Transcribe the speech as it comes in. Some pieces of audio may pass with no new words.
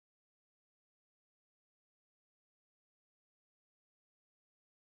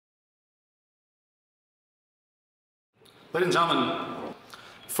Ladies and gentlemen,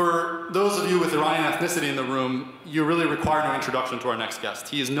 for those of you with Iranian ethnicity in the room, you really require no introduction to our next guest.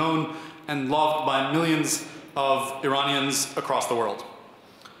 He is known and loved by millions of Iranians across the world.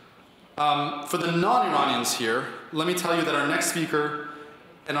 For the non-Iranians here, let me tell you that our next speaker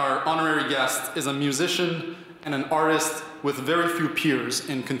and our honorary guest is a musician and an artist with very few peers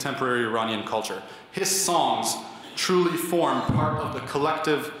in contemporary Iranian culture. His songs truly form part of the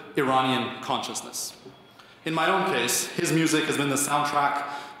collective Iranian consciousness. In my own case, his music has been the soundtrack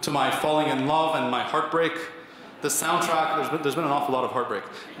to my falling in love and my heartbreak. The soundtrack, there's been an awful lot of heartbreak.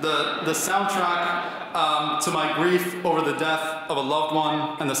 The soundtrack to my grief over the death of a loved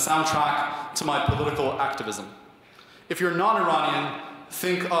one, and the soundtrack to my political activism. If you're non-Iranian,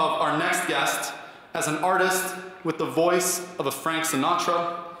 think of our next guest as an artist with the voice of a Frank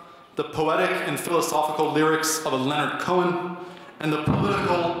Sinatra, the poetic and philosophical lyrics of a Leonard Cohen, and the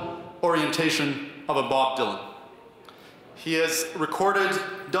political orientation of a Bob Dylan. He has recorded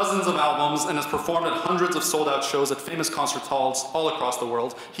dozens of albums and has performed at hundreds of sold-out shows at famous concert halls all across the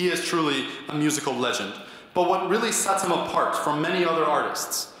world. He is truly a musical legend. But what really sets him apart from many other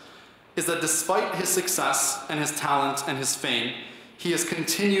artists is that despite his success and his talent and his fame, he has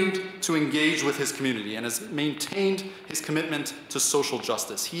continued to engage with his community and has maintained his commitment to social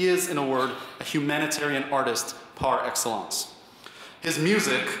justice. He is, in a word, a humanitarian artist par excellence. His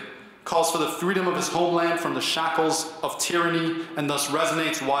music calls for the freedom of his homeland from the shackles of tyranny and thus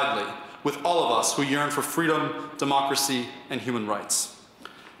resonates widely with all of us who yearn for freedom, democracy, and human rights.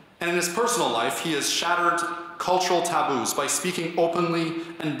 And in his personal life, he has shattered cultural taboos by speaking openly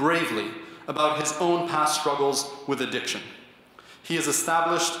and bravely about his own past struggles with addiction. He has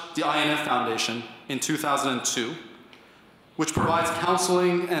established the INF Foundation in 2002, which provides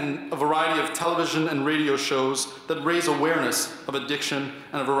counseling and a variety of television and radio shows that raise awareness of addiction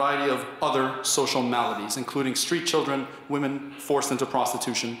and a variety of other social maladies, including street children, women forced into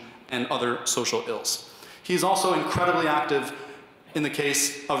prostitution, and other social ills. He's also incredibly active in the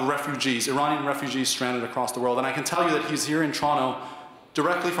case of refugees, Iranian refugees stranded across the world. And I can tell you that he's here in Toronto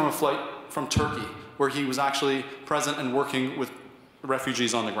directly from a flight from Turkey, where he was actually present and working with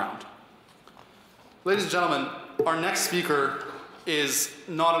refugees on the ground. Ladies and gentlemen, our next speaker is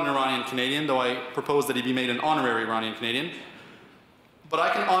not an Iranian Canadian, though I propose that he be made an honorary Iranian Canadian. But I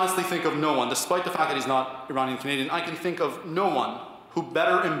can honestly think of no one, despite the fact that he's not Iranian Canadian, I can think of no one who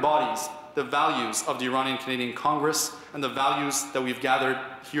better embodies the values of the Iranian Canadian Congress and the values that we've gathered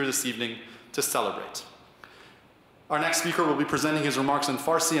here this evening to celebrate. Our next speaker will be presenting his remarks in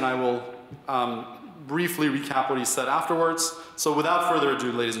Farsi, and I will briefly recap what he said afterwards. So without further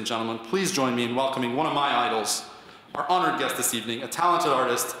ado, ladies and gentlemen, please join me in welcoming one of my idols, our honored guest this evening, a talented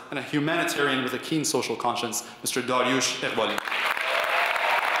artist and a humanitarian with a keen social conscience, Mr. Dariush Eghbali.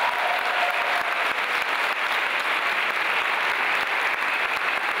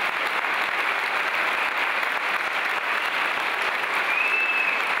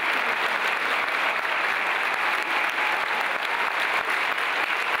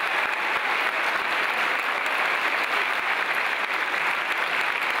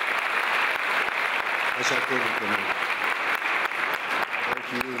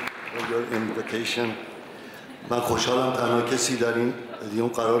 Thank you for your invitation. من خوشحالم تنها کسی در این دیوم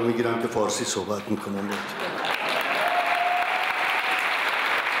قرار میگیرم که فارسی صحبت میکنم.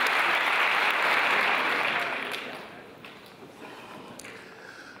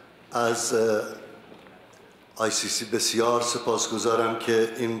 از ICC بسیار سپاسگزارم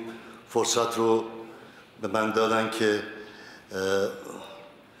که این فرصت رو به من دادن که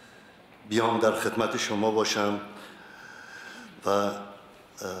بیام در خدمت شما باشم و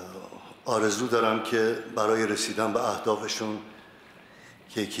آرزو دارم که برای رسیدن به اهدافشون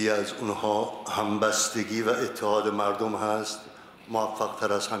که یکی از اونها همبستگی و اتحاد مردم هست موفق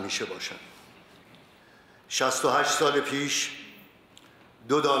تر از همیشه باشن. 68 سال پیش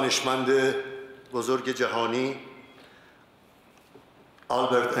دو دانشمند بزرگ جهانی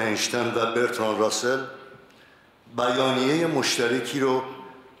آلبرت اینشتین و برتراند راسل بیانیه مشترکی رو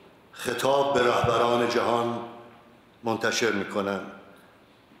خطاب به رهبران جهان منتشر میکنن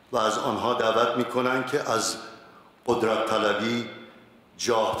و از آنها دعوت میکنن که از قدرت طلبی،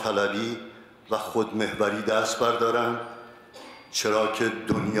 جاه طلبی و خودمحوری دست بردارن، چرا که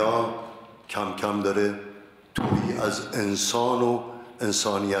دنیا کم کم داره تویی از انسان و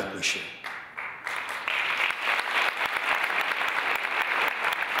انسانیت میشه.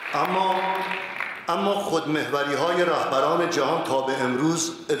 اما خودمحوری های رهبران جهان تا به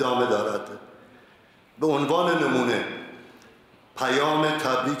امروز ادامه دارد. به عنوان نمونه پیام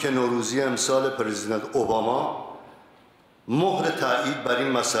تبریک نوروزی امسال پرزیدنت اوباما مهر تأیید بر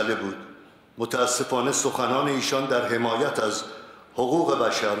این مسئله بود. متاسفانه سخنان ایشان در حمایت از حقوق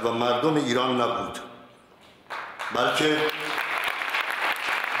بشر و مردم ایران نبود، بلکه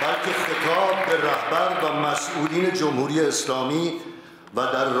خطاب به رهبر و مسئولین جمهوری اسلامی و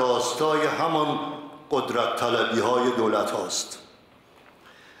در راستای همان قدرت طلبی های دولت هاست.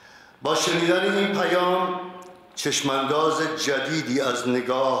 با شنیدن این پیام چشمانداز جدیدی از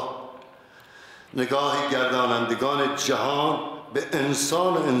نگاه گردانندگان جهان به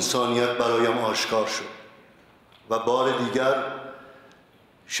انسان و انسانیت برایم آشکار شد و بار دیگر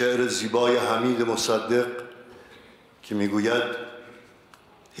شعر زیبای حمید مصدق که میگوید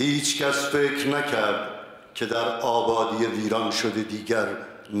هیچ کس فکر نکرد که در آبادی ویران شده دیگر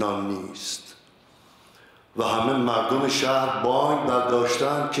نان نیست و همه مردم شهر بانگ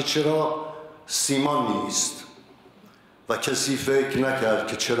برداشتند که چرا سیمان نیست و کسی فکر نکرد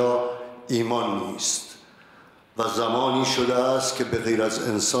که چرا ایمان نیست و زمانی شده است که به غیر از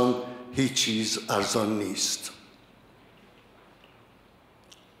انسان هیچ چیز ارزان نیست.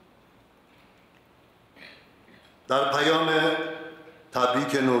 در پیام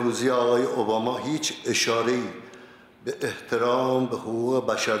تبریک نوروزی آقای اوباما هیچ اشاره‌ای به احترام به حقوق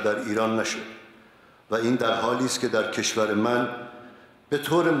بشر در ایران نشد و این در حالی است که در کشور من به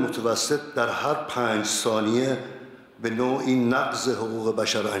طور متوسط در هر 5 ثانیه به نوعی نقض حقوق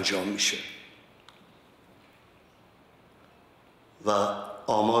بشر انجام میشه و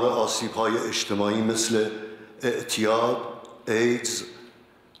آمار آسیب‌های اجتماعی مثل اعتیاد، ایدز،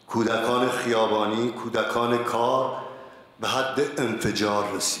 کودکان خیابانی، کودکان کار به حد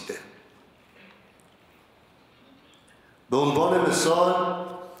انفجار رسیده. به عنوان مثال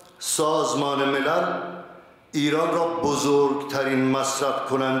سازمان ملل ایران را بزرگترین مصرف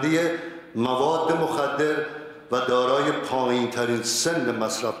کننده مواد مخدر و دارای پایین‌ترین سن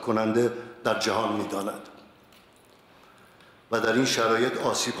مصرف کننده در جهان می‌داند و در این شرایط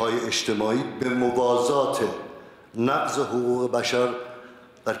آسیب‌های اجتماعی به موازات نقض حقوق بشر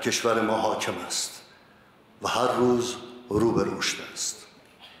در کشور ما حاکم است و هر روز رو به رشد است.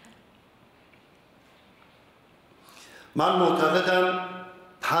 من معتقدم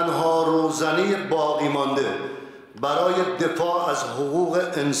تنها روزنه باقی مانده برای دفاع از حقوق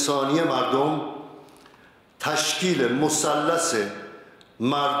انسانی مردم تشکیل مثلث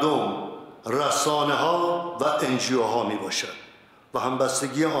مردم، رسانه‌ها و انجیوها می باشد و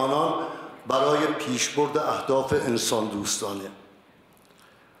همبستگی آنان برای پیشبرد اهداف انسان دوستانه.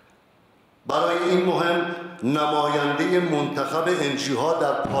 برای این مهم نماینده منتخب انجیوها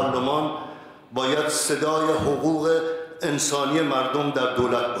در پارلمان باید صدای حقوق انسانی مردم در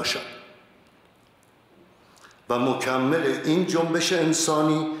دولت باشد و مکمل این جنبش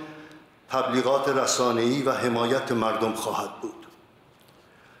انسانی تبلیغات رسانه‌ای و حمایت مردم خواهد بود.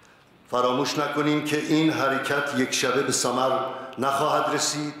 فراموش نکنیم که این حرکت یک شبه به ثمر نخواهد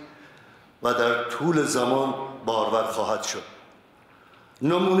رسید و در طول زمان بارور خواهد شد.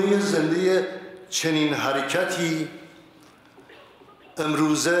 نمونه زنده چنین حرکتی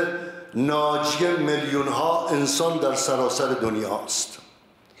امروزه ناجی میلیون‌ها انسان در سراسر دنیا است.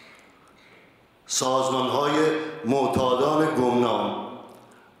 سازمان‌های معتادان گمنام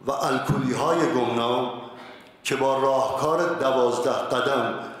و الکلی‌های گمنام که با راهکار 12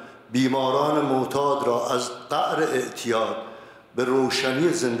 قدم بیماران معتاد را از قعر اعتیاد به روشنی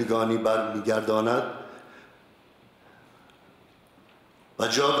زندگانی برمیگرداند و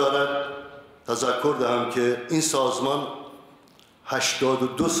جا دارد تذکر دهم که این سازمان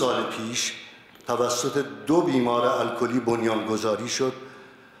 82 سال پیش توسط 2 بیمار الکلی بنیانگذاری شد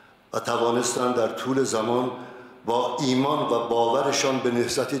و توانستند در طول زمان با ایمان و باورشان به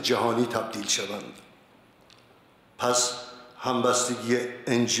نهضت جهانی تبدیل شوند. پس همبستگی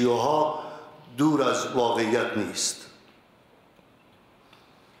انجیوها دور از واقعیت نیست.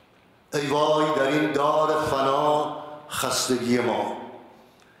 ای وای در این دار فنا خستگی ما.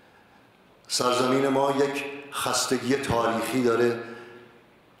 سرزمین ما یک خستگی تاریخی داره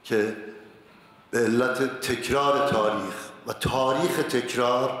که به علت تکرار تاریخ و تاریخ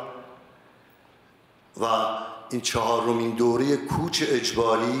تکرار و این 4مین دوره کوچ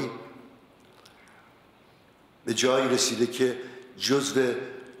اجباری به جایی رسیده که جزو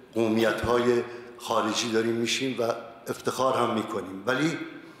قومیت‌های خارجی داریم میشیم و افتخار هم میکنیم. ولی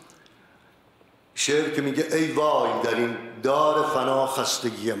شعر که میگه ای وای در این دار فنا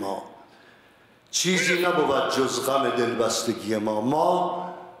خستگی ما، چیزی نبود جز غم دلبستگی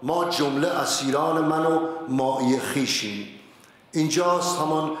ما جمله اسیران من و مایی خویشیم. اینجاست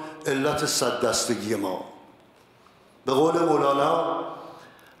همان علت صددستگی ما. به قول مولانا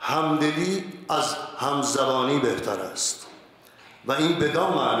همدلی از همزبانی بهتر است و این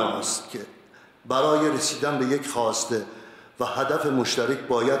بدان معناست که برای رسیدن به یک خواسته و هدف مشترک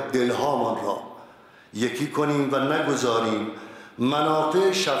باید دلهامان را یکی کنیم و نگذاریم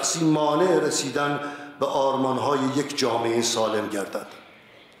منافع شخصی مانع رسیدن به آرمانهای یک جامعه سالم گردد.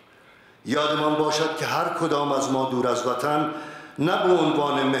 یادمان باشد که هر کدام از ما دور از وطن نه به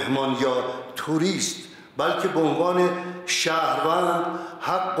عنوان مهمان یا توریست بلکه به عنوان شهروند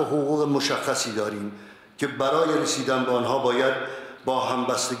حق و حقوق مشخصی داریم که برای رسیدن به آنها باید با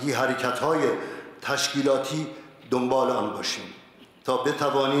همبستگی حرکت‌های تشکیلاتی دنبال آن باشیم تا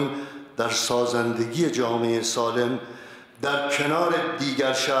بتوانیم در سازندگی جامعه سالم در کنار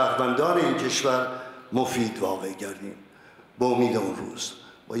دیگر شهروندان این کشور مفید واقع گردیم. به امید اون روز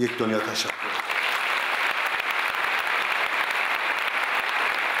با یک دنیا تشکر.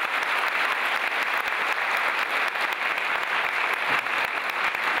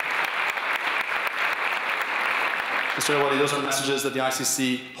 Mr. Eghbali, those are messages that the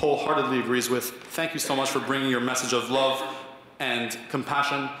ICC wholeheartedly agrees with. Thank you so much for bringing your message of love and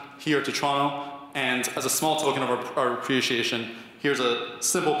compassion here to Toronto. And as a small token of our appreciation, here's a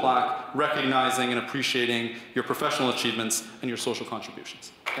simple plaque recognizing and appreciating your professional achievements and your social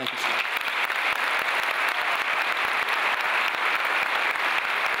contributions. Thank you so much.